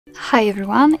Hi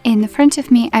everyone, in front of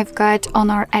me I've got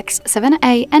HONOR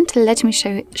X7A and let me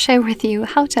share with you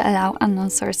how to allow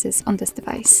unknown sources on this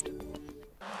device.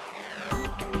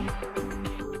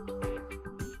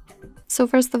 So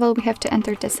first of all we have to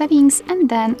enter the settings and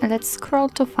then let's scroll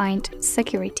to find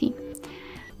security.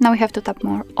 Now we have to tap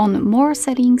on more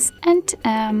settings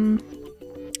and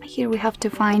here we have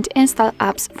to find install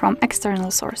apps from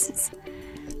external sources.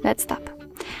 Let's tap.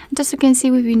 As you can see,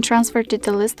 we've been transferred to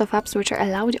the list of apps which are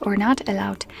allowed or not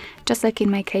allowed, just like in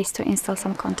my case to install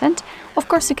some content. Of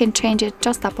course you can change it,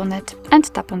 just tap on it and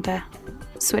tap on the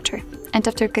switcher. And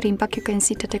after getting back you can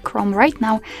see that the Chrome right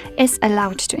now is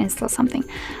allowed to install something.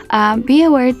 Be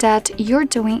aware that you're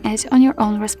doing it on your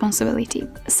own responsibility.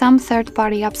 Some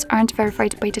third-party apps aren't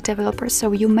verified by the developers,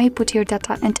 so you may put your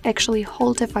data and actually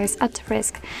whole device at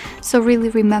risk. So really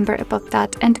remember about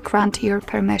that and grant your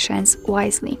permissions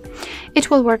wisely.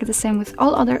 It will work the same with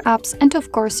all other apps, and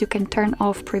of course you can turn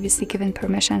off previously given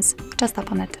permissions. Just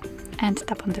tap on it and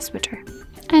tap on the switcher.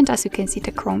 And as you can see,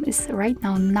 the Chrome is right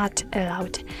now not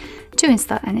allowed to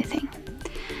install anything.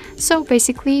 So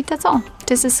basically that's all.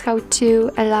 This is how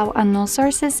to allow unknown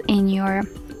sources in your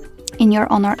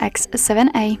HONOR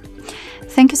X7A.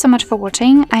 Thank you so much for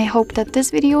watching. I hope that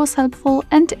this video was helpful,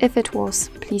 and if it was,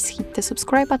 please hit the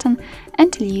subscribe button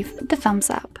and leave the thumbs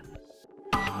up.